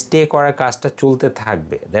 মানে স্টে করার কাজটা চলতে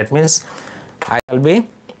থাকবে। That means I will be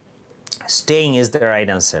staying is the right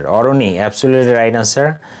answer. Oroni, absolutely right answer.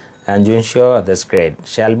 And Junsho, that's great.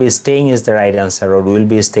 Shall be staying is the right answer, or will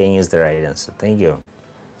be staying is the right answer. Thank you.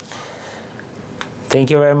 Thank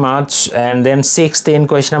you very much. And then 16,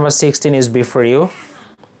 question number 16 is before you.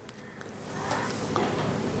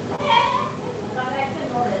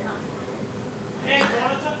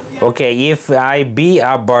 Okay, if I be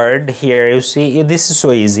a bird, here you see, this is so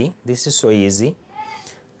easy. This is so easy.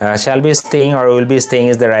 Shall be staying or will be staying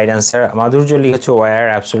is the right answer. Madhurjo likhecho where,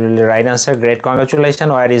 absolutely right answer. Great,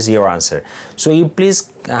 congratulations. Where is your answer? So you please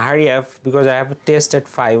hurry up, because I have a test at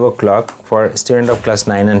 5 o'clock for student of class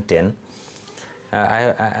 9 and 10.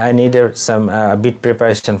 I need some bit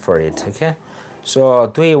preparation for it. Okay, so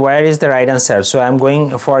Tui, where is the right answer? So I'm going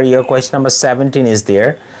for your question number 17 is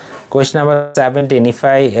there. Question number 17, if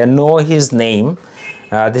I know his name,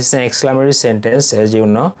 this is an exclamatory sentence, as you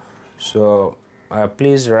know. So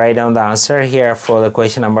please write down the answer here for the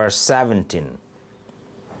question number 17.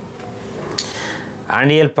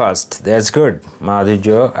 Unreal past. That's good.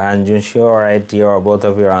 Madhujo and Junsho, alright, both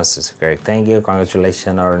of your answers correct. Thank you.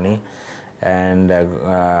 Congratulations, Aruni. And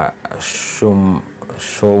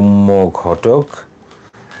Shomo Ghotok.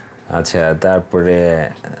 আচ্ছা, তারপরে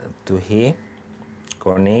তুহি,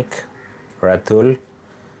 conic, Ratul,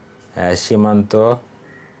 সীমান্ত,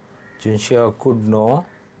 Junsho could know.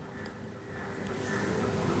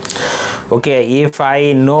 Okay, if I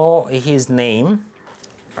know his name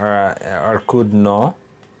or could know.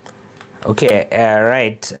 Okay,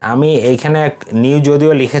 right. আমি এখানে new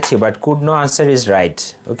যদিও লিখেছি, but could know answer is right.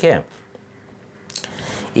 Okay.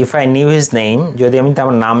 If I knew his name, যদি আমি তার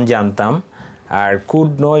নাম জানতাম, আর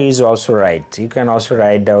could know is also right. You can also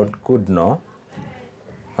write down could know.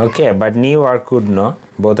 Okay, but knew or could know,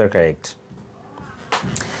 both are correct.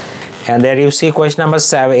 And there you see question number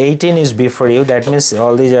 18 is before you. That means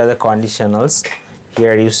all these are the conditionals.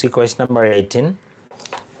 Here you see question number 18.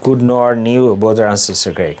 Could know or knew, both are answers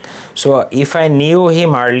are correct. So if I knew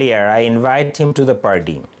him earlier, I invite him to the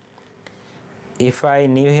party. If I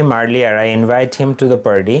knew him earlier, I invite him to the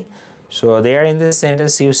party. So there in this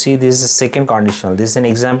sentence you see this is second conditional. This is an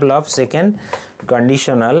example of second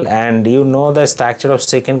conditional, and you know the structure of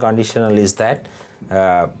second conditional is that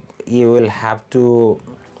you will have to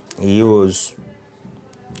use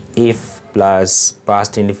if plus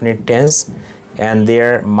past indefinite tense, and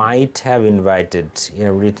there might have invited. You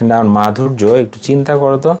have written down Madhurjo, একটু চিন্তা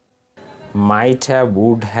করো তো, might have,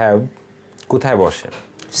 would have কোথায় বসে?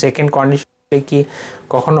 Second কন্ডিশনে কি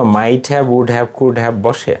কখনো might have, would have, could have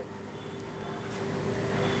বসে?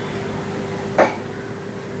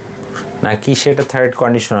 নাকি সেটা থার্ড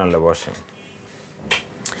কন্ডিশনালে বসে?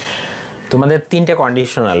 তোমাদের তিনটে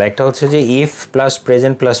কন্ডিশনাল, একটা হচ্ছে যে if plus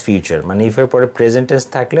present plus future, মানে ইফ এর পরে প্রেজেন্ট টেন্স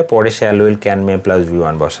থাকলে পরে shall will can may plus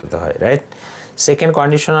V1 বসাতে হয়, রাইট? সেকেন্ড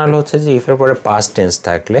কন্ডিশনাল হচ্ছে যে ইফ এর পরে পাস্ট টেন্স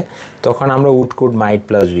থাকলে তখন আমরা would could mite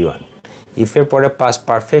plus V1। If এর পরে পাস্ট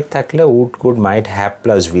পারফেক্ট থাকলে would could might have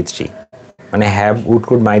plus V3, মানে হ্যাভ উড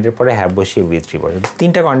কুড মাইটের পরে হ্যাভ বসিয়ে V3 বসে।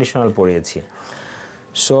 তিনটা কন্ডিশনাল পড়িয়েছি।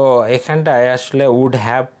 সো এখানটায় আসলে উড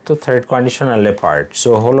হ্যাভ তো থার্ড কন্ডিশনালে পার্ট,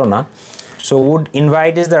 সো হলো না। So would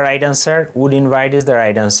invite is the right answer. Would invite is the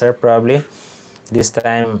right answer. Probably this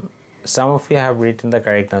time some of you have written the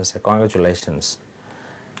correct answer. Congratulations.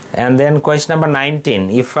 And then question number 19.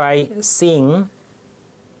 If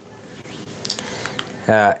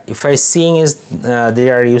I sing is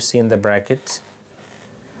there you see in the bracket.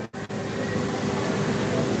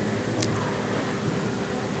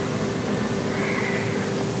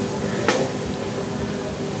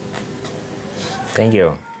 Thank you.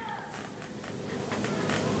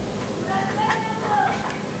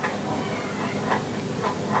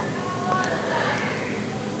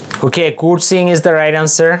 Okay, could sing is the right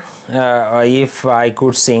answer. If I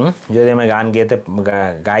could sing, যদি আমি গান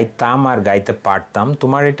গাইতাম আর গাইতে পারতাম,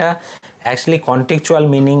 তোমার এটা actually contextual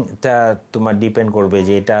মিনিংটা তোমার depend করবে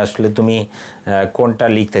যে এটা আসলে তুমি কোনটা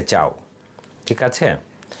লিখতে চাও, ঠিক আছে?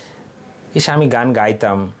 আমি গান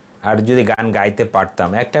গাইতাম আর যদি গান গাইতে পারতাম,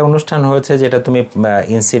 একটা অনুষ্ঠান হয়েছে যেটা তুমি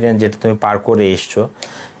ইনসিডেন্ট যেটা তুমি পার করে এসছো,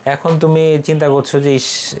 এখন তুমি চিন্তা করছো যে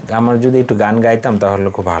আমার যদি একটু গান গাইতাম তাহলে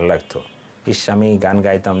খুব ভালো লাগতো, আমি গান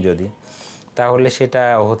গাইতাম যদি, তাহলে সেটা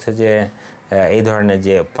হচ্ছে যে এই ধরনের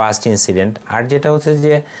যে পাস্ট ইনসিডেন্ট। আর যেটা হচ্ছে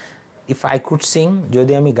যে ইফ আই কুড সিং,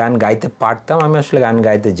 যদি আমি গান গাইতে পারতাম, আমি আসলে গান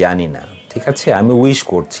গাইতে জানি না, ঠিক আছে, আমি উইশ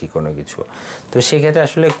করছি কোনো কিছু, তো সেক্ষেত্রে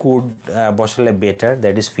আসলে কুড বসালে better,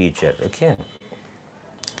 that is future. Okay,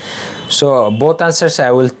 so both answers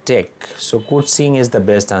I will take. So could sing is the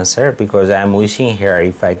best answer because I am wishing here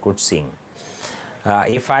if I could sing.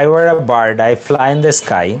 If I were a bird I fly in the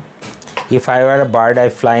sky. If I were a bird I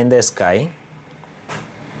fly in the sky.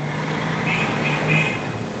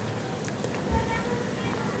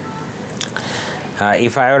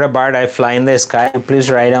 If I were a bird I fly in the sky. Please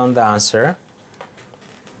write down the answer.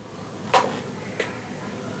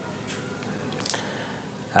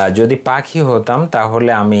 যদি পাখি হতাম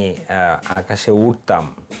তাহলে আমি আকাশে উড়তাম,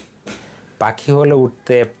 পাখি হলে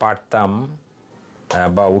উঠতে পারতাম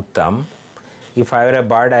বা উঠতাম। If I were a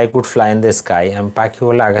bird I could fly in the sky. আমি পাখি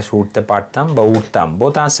হলে আকাশে উঠতে পারতাম বা উঠতাম।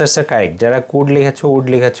 both answers are correct. যারা could লিখেছো would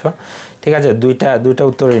লিখেছো, ঠিক আছে, দুইটা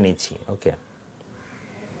উত্তরই নিচ্ছি। ওকে,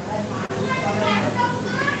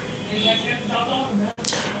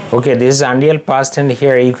 okay, this is unreal past and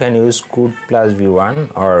here you can use could plus V1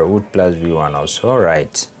 or would plus V1 also,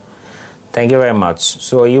 right? Thank you very much.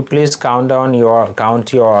 So you please count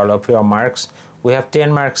all of your marks. We have 10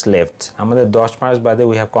 marks left. আমাদের 10 marks বাদে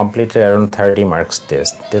we have completed around 30 marks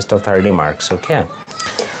test of 30 marks. Okay,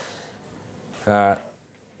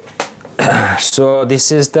 so this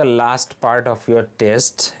is the last part of your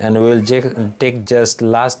test and we will take just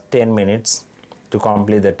last 10 minutes to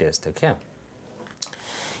complete the test. Okay,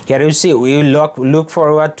 here you see, we look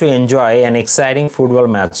forward to enjoy an exciting football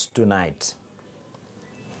match tonight.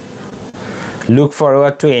 Look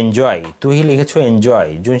forward to enjoy. তুহি লিখেছো enjoy,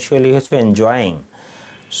 জুনশিও লিখেছো enjoying.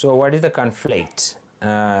 So what is the conflict?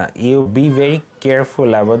 You be very careful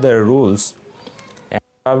about the rules, and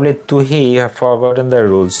probably tuhi you have forgotten the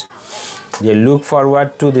rules. You look forward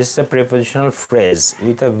to, this is a prepositional phrase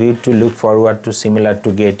with a view to look forward to, similar to,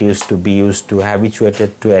 get used to, be used to,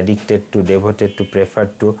 habituated to, addicted to, devoted to,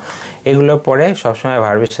 preferred to, এগুলো পরে সবসময়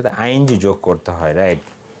ভার্বের সাথে ing যোগ করতে হয়, right?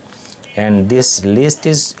 And this list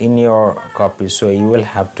is in your copy, so you will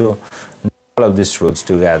have to do all of these rules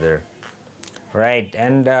together, right?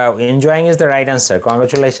 And enjoying is the right answer.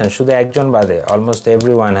 Congratulations, শুধু একজন বাদে almost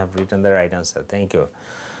everyone have written the right answer. Thank you.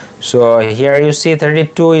 So here you see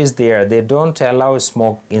 32 is there. They don't allow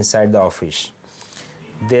smoke inside the office.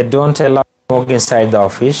 They don't allow smoke inside the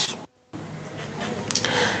office.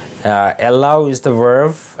 Allow is the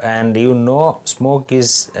verb, and you know smoke is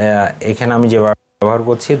এখানে আমি যে ব্যবহার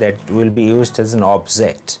করছি, that will be used as an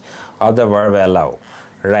object of the verb allow,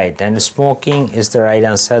 right? And smoking is the right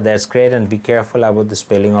answer. That's great. And be careful about the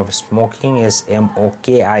spelling of smoking. is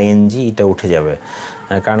MOKING, এটা উঠে যাবে,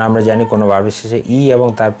 কারণ আমরা জানি কোনো ভার্বের শেষে ই এবং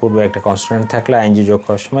তার পূর্বে একটা কনসোনেন্ট থাকলে আইএনজি যোগ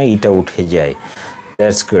করার সময় এটা উঠে যায়.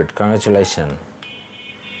 That's good. Congratulations.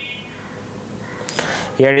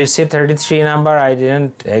 Here you see 33 number. I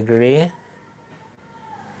didn't agree.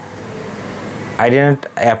 I didn't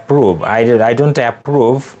approve. I don't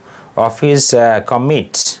approve of his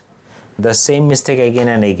commit the same mistake again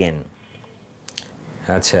and again.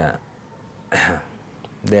 Acha.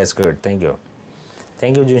 That's good. Thank you.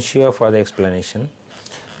 Thank you, Junshio, for the explanation.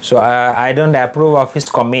 So I don't approve of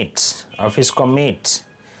his commit.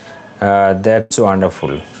 That's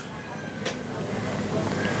wonderful.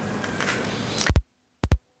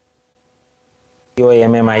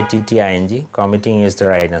 COMMITTING, committing is the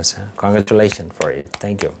right answer. Congratulations for it.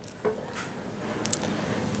 Thank you.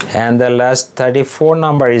 And the last 34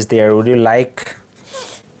 number is there. Would you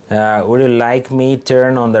like me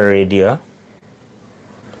turn on the radio?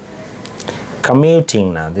 Commuting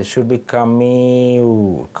now. This should be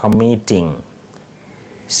committing. COMMITTING.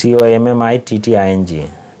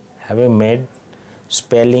 Have you made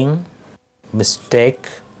spelling mistake?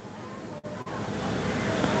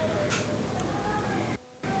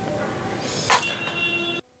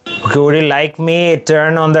 Okay, would you like me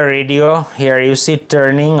turn on the radio? Here you see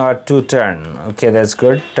turning or to turn. Okay, that's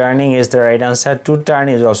good. Turning is the right answer. To turn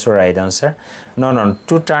is also right answer. No,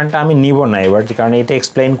 to turn টা আমি নিব না এবার, কারণ এটা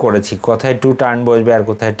explain করেছি কোথায় to turn বসবে আর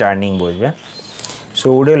কোথায় turning বসবে. So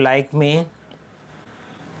would you like me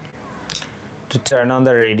to turn on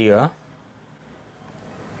the radio?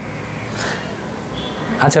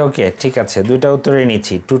 আচ্ছা, ওকে, ঠিক আছে, দুইটা উত্তরই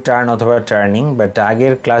নিচ্ছি, to turn অথবা turning, বাট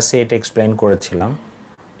আগের ক্লাসে এটা এক্সপ্লেইন করেছিলাম.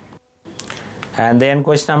 And then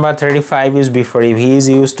question number 35 is before, if he is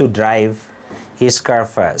used to drive his car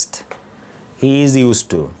fast. He is used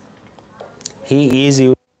to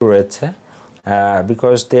it,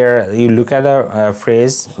 because there you look at the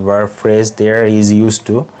verb phrase there, is used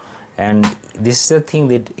to, and this is the thing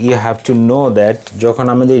that you have to know, that যখন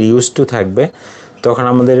আমাদের used to থাকবে তখন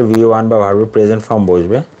আমাদের V1 বা verb present form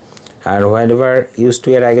বসবে, আর whenever used to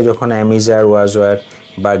এর আগে যখন am, is, are, was, were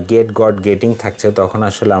বা get, got, getting থাকছে তখন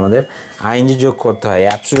আসলে আমাদের আইএনজি যোগ করতে হয়.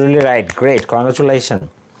 Absolutely right. Great. Congratulations,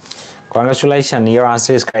 your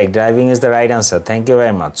answer is correct. Driving is the right answer. Thank you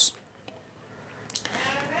very much.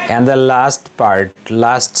 And the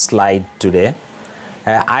last slide today,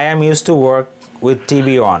 I am used to work with TV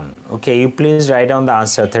on. Okay, you please write down the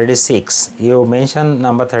answer. 36, you mentioned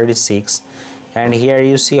number 36, and here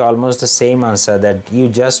you see almost the same answer that you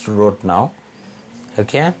just wrote now.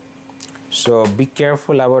 Okay, so be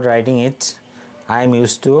careful about writing it. I am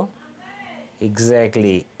used to,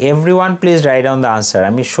 exactly. Everyone please write down the answer.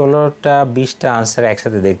 আমি 16টা 20টা answer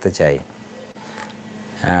একসাথে দেখতে চাই.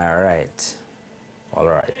 All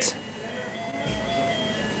right.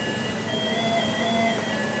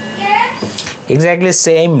 Exactly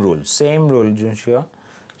same rule, Junshio.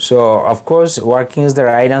 So of course working is the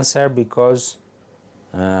right answer, because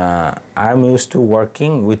I'm used to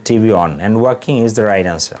working with TV on, and working is the right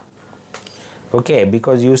answer. Okay,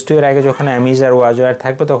 because used to এর আগে যখন am, is, are, was, were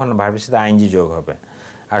থাকবে তখন ভার্বের সাথে ING যোগ হবে,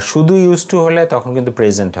 আর শুধু used to হলে তখন কিন্তু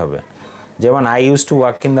প্রেজেন্ট হবে, যেমন I used to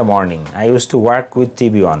work in the morning, I used to work with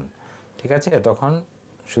TV on, ঠিক আছে, তখন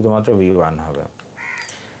শুধুমাত্র V1 হবে.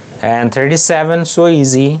 And 37, so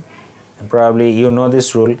easy, probably you know this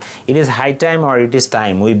rule. It is high time or it is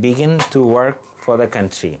time we begin to work for the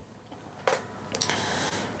country.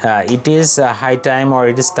 It is high time, or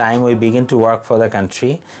it is time we begin to work for the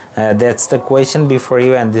country. That's the question before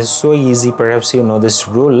you, and this is so easy. Perhaps you know this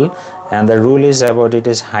rule, and the rule is about it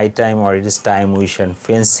is high time, or it is time we should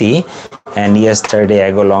fancy. And yesterday I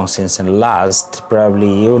go long since and last.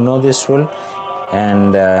 Probably you know this rule,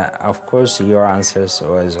 and of course your answers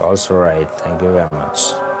was also right. Thank you very much.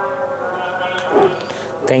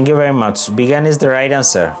 Thank you very much. Began is the right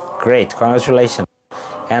answer. Great, congratulations.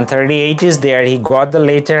 And 38 is there. He got the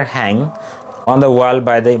letter hang on the wall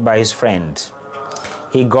by his friend.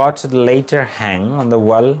 He got the letter hang on the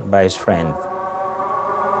wall by his friend.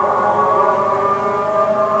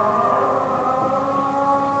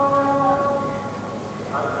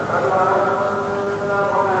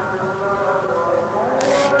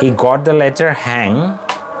 He got the letter hang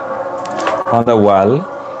on the wall.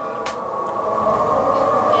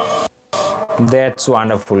 That's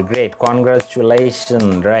wonderful. Great,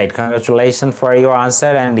 congratulations. Right, congratulations for your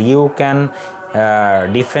answer. And you can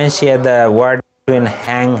differentiate the word between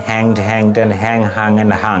hang, hanged, hanged, and hang, hung,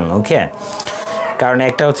 and hung. Okay, কারণ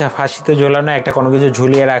একটা হচ্ছে ফাঁসিতে ঝোলানো, একটা কোনো কিছু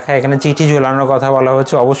ঝুলিয়ে রাখা, এখানে চিঠি ঝোলানোর কথা বলা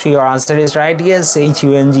হচ্ছে। অবশ্যই your answer is right. Yes,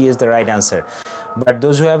 HUNG is the right answer. But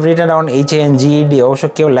those who have written on HANGED, অবশ্য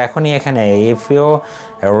কেউ লেখনি এখানে। If you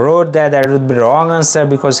wrote that would be wrong answer,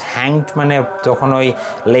 because hanged মানে তখন ওই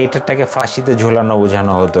লেটারটাকে ফাঁসিতে ঝোলানো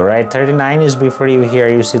বোঝানো হতো, right? 39 is before you. Here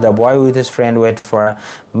you see the boy with his friend wait for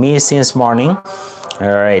me since morning.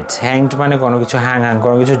 Right, hanged মানে কোনো কিছু hang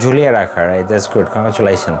কোনো কিছু ঝুলিয়ে রাখা, right? That's good,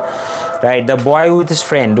 congratulations. Right, the boy with his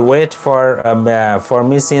friend wait for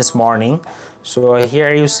me since morning. So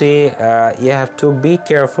here you see you have to be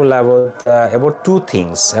careful about two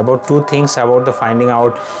things about the finding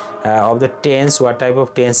out of the tense, what type of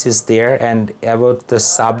tense is there, and about the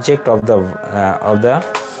subject of the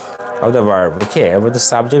verb. Okay, about the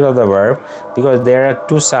subject of the verb, because there are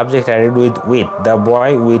two subjects added with the boy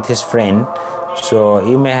with his friend. So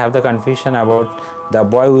you may have the confusion about the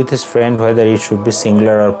boy with his friend, whether it should be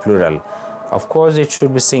singular or plural. Of course it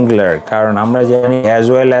should be singular, কারণ আমরা জানি as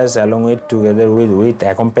well as, along with, together with,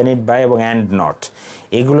 accompanied by এবং and not,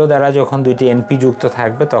 এগুলো দ্বারা যখন দুইটি NP যুক্ত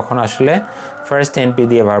থাকবে তখন আসলে ফার্স্ট এনপি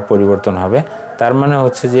দিয়ে ভার্ব পরিবর্তন হবে। তার মানে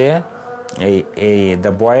হচ্ছে যে এই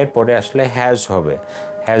the boy এর পরে আসলে has হবে,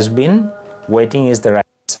 has been waiting is the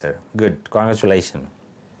right answer. Good, congratulations.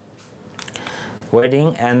 Waiting.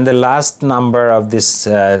 And the last number of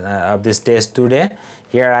this test today,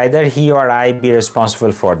 here either he or I be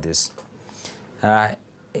responsible for this.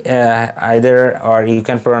 Either, or you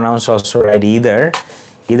can pronounce also right,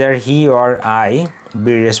 either he or I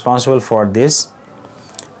be responsible for this.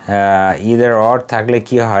 Either or থাকলে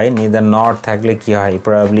কি হয়, neither nor থাকলে কি হয়,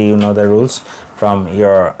 probably you know the rules from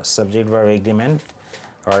your subject verb agreement,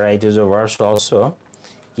 or right use of verbs also.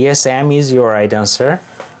 Yes, am is your right answer.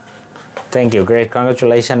 Thank you. Great,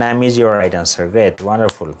 congratulations. Am is your right answer. Great,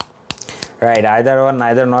 wonderful. Right, either or,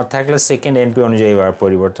 neither not থাকলে second NP অনুযায়ী verb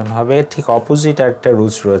পরিবর্তন হবে। ঠিক opposite একটা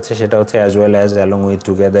rules রয়েছে, সেটা হচ্ছে as well as, along with,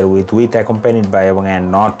 together with, accompanied by এবং and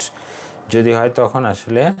not যদি হয় তখন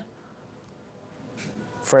আসলে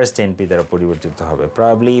ফার্স্ট এনপি দ্বারা পরিবর্তিত হবে।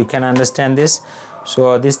 Probably you can understand this. So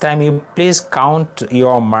this time you please count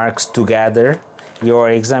your marks together. Your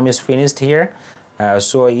exam is finished here.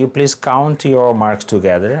 So you please count your marks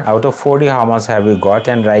together. Out of 40, how much have you got,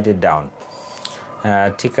 and write it down.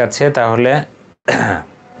 ঠিক আছে, তাহলে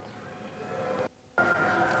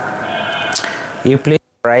you please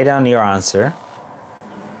write down your answer.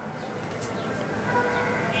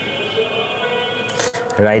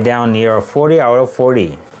 Write down your 40 out of 40.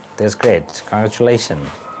 That's great, congratulations.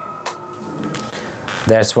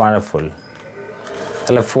 That's wonderful.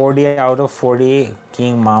 তাহলে 40 out of 40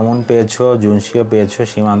 king Mamun পেয়েছো, জুনসিও পেয়েছো,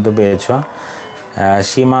 সীমান্ত পেয়েছো।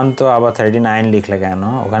 সীমান্ত আবার 39 লিখলে কেন?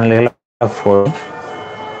 ওখানে লিখলে 40।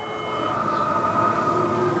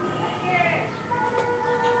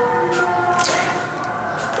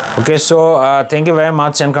 Okay, so thank you very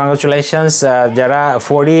much and congratulations. যারা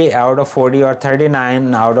 40 out of 40 or 39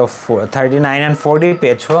 out of 39 and 40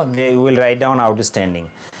 পেয়েছো, they will write down outstanding.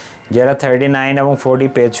 যারা 39 এবং 40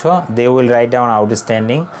 পেয়েছো, they will write down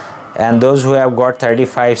outstanding. And those who have got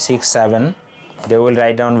 35, 6, 7, they will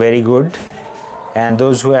write down very good. And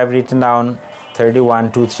those who have written down 31,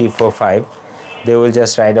 2, 3, 4, 5, they will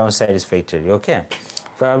just write down satisfactory. Okay,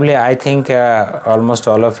 probably I think almost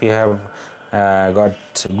all of you have got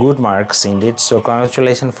good marks in it, so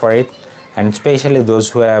congratulations for it. And especially those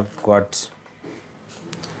who have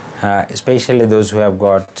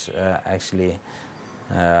got actually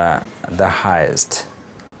the highest.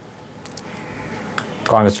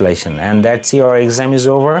 Congratulations. And that's your exam is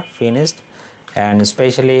over, finished. And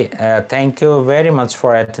especially thank you very much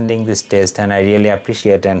for attending this test, and I really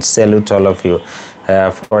appreciate and salute all of you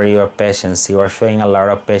for your patience. You are showing a lot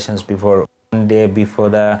of patience. Before one day before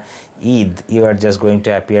the Eid, you are just going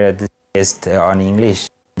to appear at this test on English,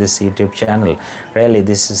 this YouTube channel. Really,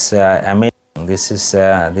 this is amazing. This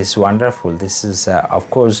is wonderful. This is of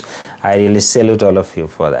course, I really salute all of you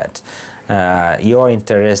for that. Your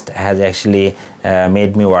interest has actually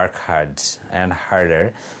made me work hard and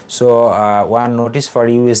harder. So one notice for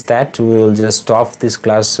you is that we will just stop this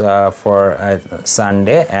class for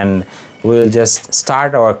Sunday, and we will just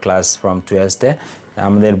start our class from Tuesday.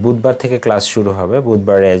 আমাদের বুধবার থেকে class শুরু হবে,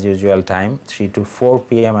 বুধবার as usual time 3 to 4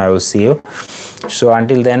 p.m. I will see you. So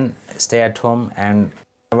until then, stay at home and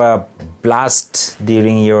have a blast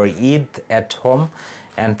during your Eid at home,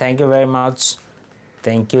 and thank you very much.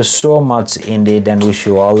 Thank you so much indeed, and wish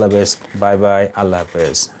you all the best. Bye bye, Allah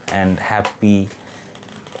Hafiz, and happy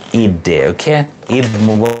Eid day. Okay, Eid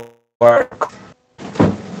Mubarak.